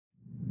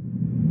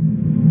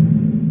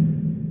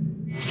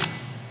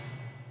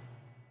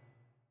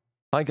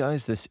Hi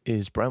guys, this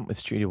is Brent with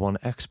Studio One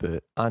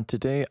Expert, and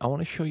today I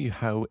want to show you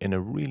how in a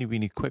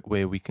really quick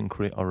way we can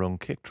create our own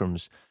kick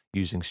drums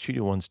using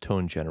Studio One's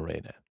tone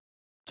generator.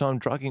 So I'm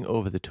dragging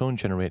over the tone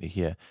generator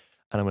here,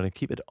 and I'm going to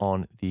keep it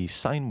on the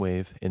sine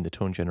wave in the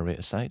tone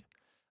generator side,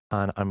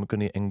 and I'm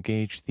going to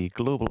engage the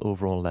global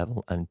overall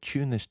level and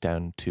tune this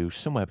down to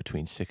somewhere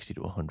between 60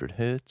 to 100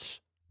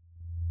 Hertz.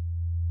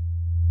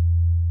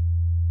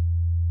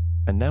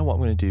 And now what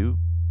I'm going to do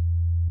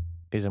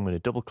is I'm going to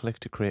double click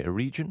to create a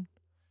region.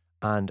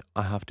 And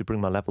I have to bring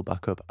my level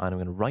back up, and I'm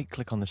going to right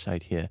click on the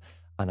side here,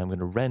 and I'm going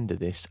to render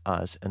this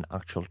as an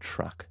actual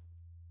track.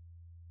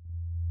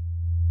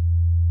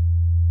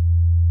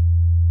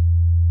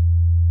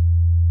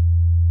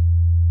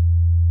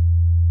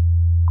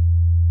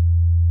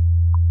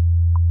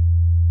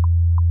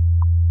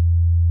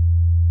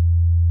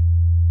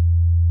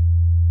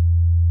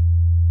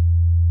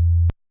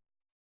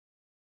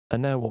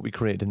 And now what we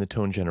created in the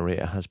tone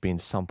generator has been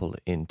sampled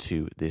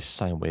into this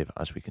sine wave,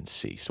 as we can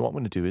see. So what I'm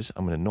going to do is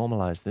I'm going to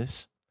normalize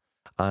this,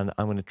 and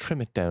I'm going to trim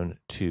it down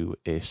to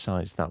a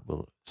size that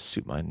will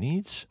suit my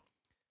needs.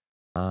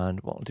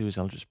 And what I'll do is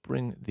I'll just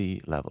bring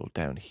the level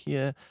down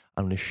here.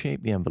 I'm going to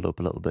shape the envelope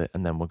a little bit,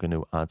 and then we're going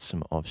to add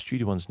some of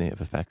Studio One's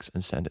native effects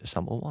and send it to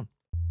sample one.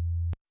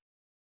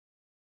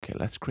 Okay,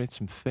 let's create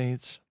some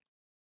fades.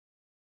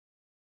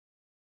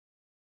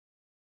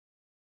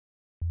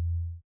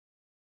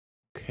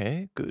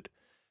 Okay, good.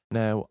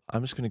 Now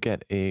I'm just going to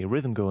get a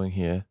rhythm going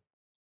here.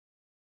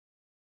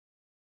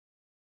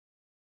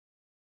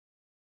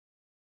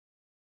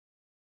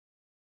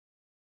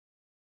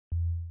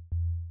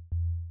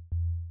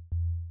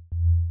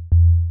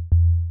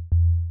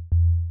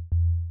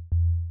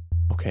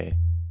 Okay,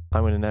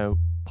 I'm going to now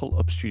pull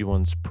up Studio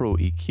One's Pro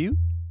EQ,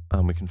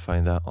 and we can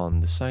find that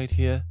on the side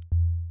here.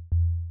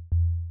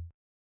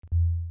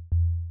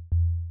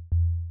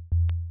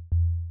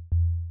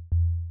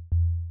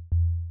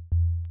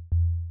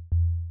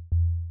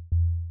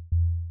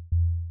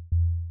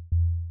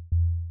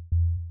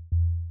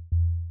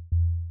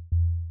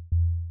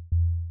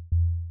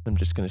 I'm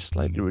just going to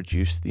slightly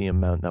reduce the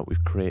amount that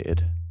we've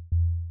created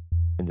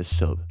in the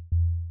sub.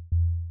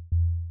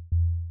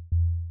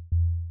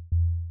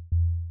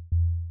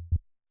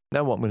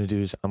 Now what I'm going to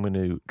do is I'm going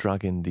to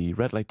drag in the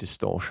red light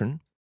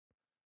distortion,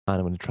 and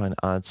I'm going to try and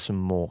add some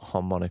more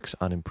harmonics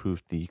and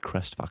improve the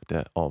crest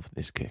factor of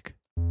this kick.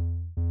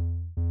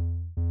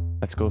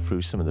 Let's go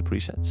through some of the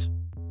presets.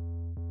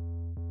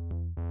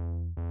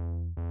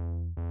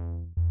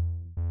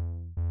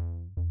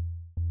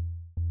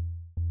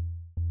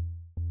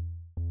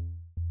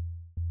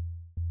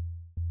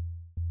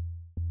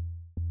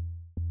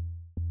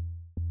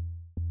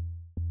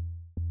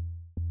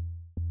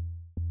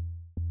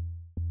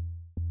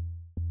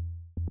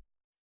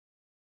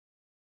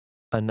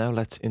 And now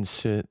let's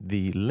insert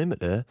the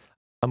limiter.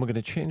 And we're going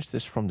to change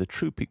this from the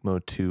true peak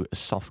mode to a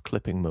soft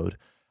clipping mode.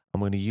 I'm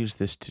going to use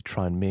this to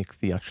try and make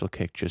the actual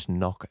kick just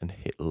knock and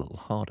hit a little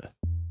harder.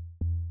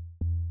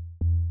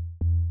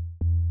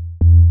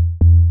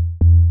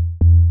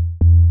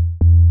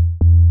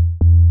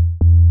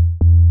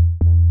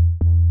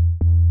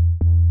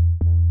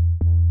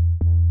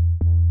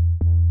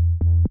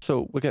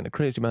 So we're getting a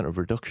crazy amount of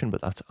reduction, but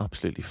that's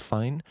absolutely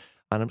fine.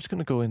 And I'm just going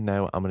to go in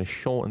now. I'm going to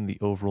shorten the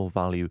overall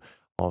value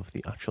of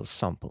the actual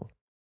sample.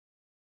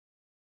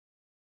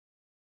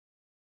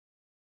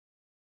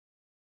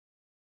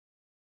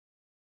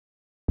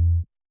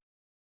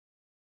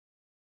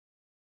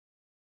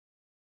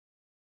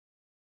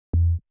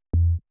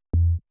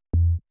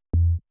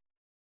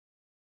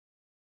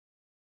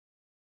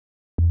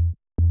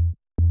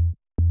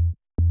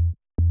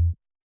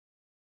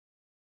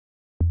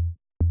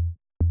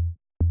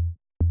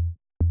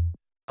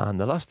 And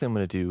the last thing I'm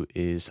going to do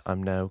is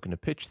I'm now going to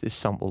pitch this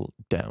sample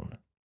down.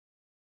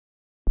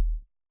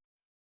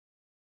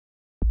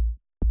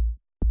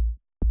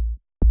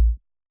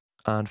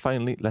 And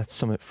finally, let's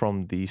sum it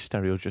from the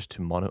stereo just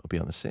to mono to be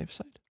on the safe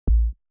side.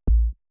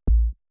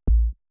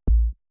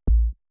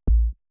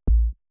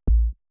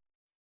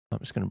 I'm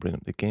just going to bring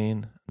up the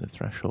gain and the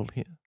threshold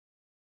here.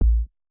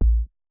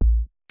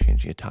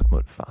 Change the attack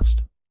mode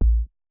fast.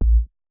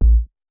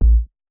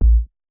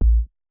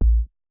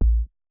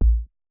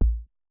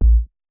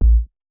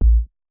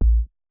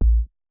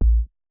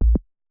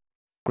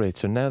 Great,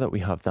 so now that we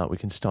have that, we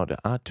can start to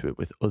add to it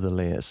with other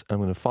layers. I'm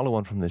going to follow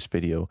on from this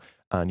video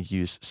and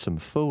use some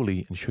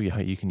Foley and show you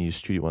how you can use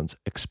Studio One's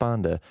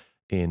expander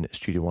in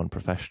Studio One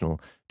Professional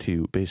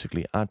to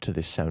basically add to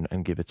this sound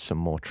and give it some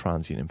more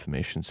transient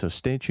information. So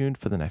stay tuned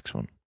for the next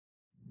one.